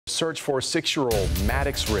Search for 6-year-old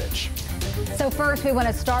Maddox Ritch. So first, we want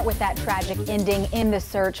to start with that tragic ending in the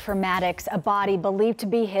search for Maddox. A body believed to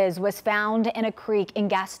be his was found in a creek in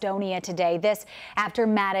Gastonia today. This after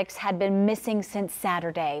Maddox had been missing since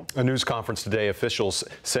Saturday. A news conference today, officials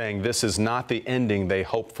saying this is not the ending they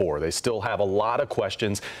hoped for. They still have a lot of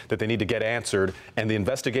questions that they need to get answered, and the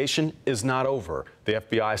investigation is not over. The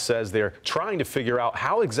FBI says they're trying to figure out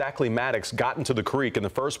how exactly Maddox got into the creek in the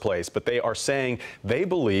first place, but they are saying they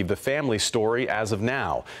believe the family's story as of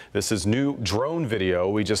now. This is new drone video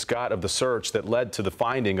we just got of the search that led to the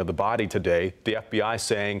finding of the body today. The FBI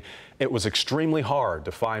saying it was extremely hard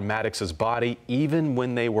to find Maddox's body even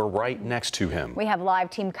when they were right next to him. We have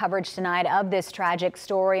live team coverage tonight of this tragic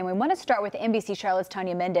story, and we want to start with NBC Charlotte's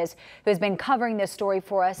Tanya Mendez, who has been covering this story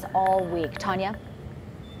for us all week. Tanya?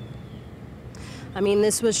 I mean,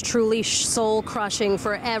 this was truly soul-crushing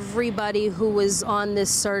for everybody who was on this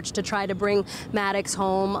search to try to bring Maddox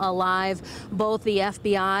home alive. Both the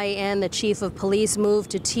FBI and the chief of police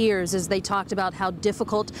moved to tears as they talked about how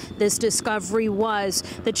difficult this discovery was.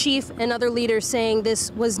 The chief and other leaders saying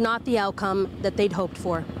this was not the outcome that they'd hoped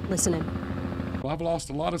for. Listen in. Well, I've lost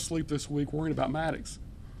a lot of sleep this week worrying about Maddox,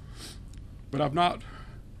 but I've not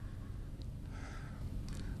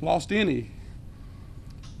lost any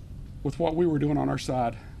with what we were doing on our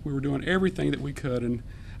side. We were doing everything that we could, and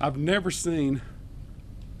I've never seen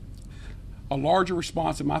a larger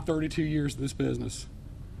response in my 32 years in this business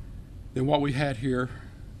than what we had here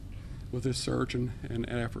with this search and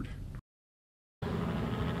effort.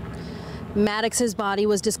 Maddox's body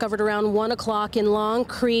was discovered around 1 o'clock in Long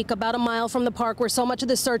Creek, about a mile from the park where so much of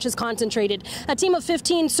the search is concentrated. A team of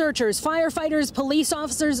 15 searchers, firefighters, police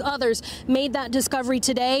officers, others made that discovery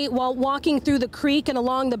today while walking through the creek and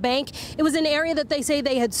along the bank. It was an area that they say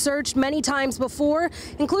they had searched many times before,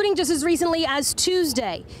 including just as recently as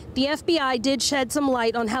Tuesday. The FBI did shed some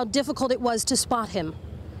light on how difficult it was to spot him.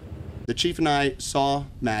 The chief and I saw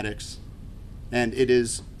Maddox, and it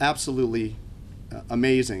is absolutely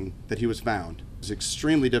amazing that he was found. It was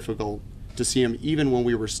extremely difficult to see him even when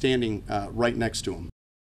we were standing right next to him.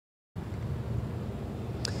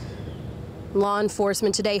 Law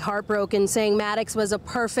enforcement today heartbroken, saying Maddox was a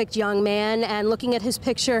perfect young man, and looking at his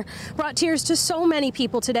picture brought tears to so many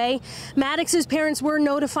people today. Maddox's parents were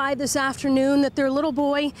notified this afternoon that their little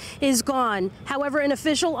boy is gone. However, an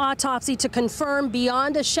official autopsy to confirm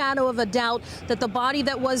beyond a shadow of a doubt that the body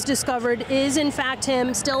that was discovered is in fact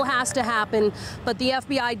him still has to happen. But the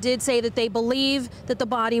FBI did say that they believe that the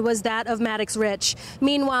body was that of Maddox Ritch.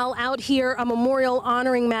 Meanwhile, out here, a memorial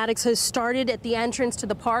honoring Maddox has started at the entrance to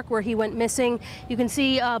the park where he went missing. You can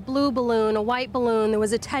see a blue balloon, a white balloon. There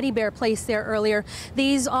was a teddy bear placed there earlier.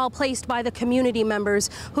 These all placed by the community members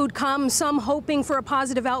who'd come, some hoping for a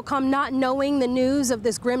positive outcome, not knowing the news of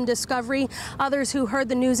this grim discovery. Others who heard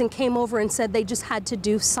the news and came over and said they just had to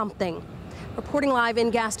do something. Reporting live in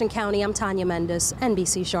Gaston County, I'm Tanya Mendez,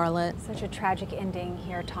 NBC Charlotte. Such a tragic ending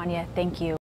here, Tanya. Thank you.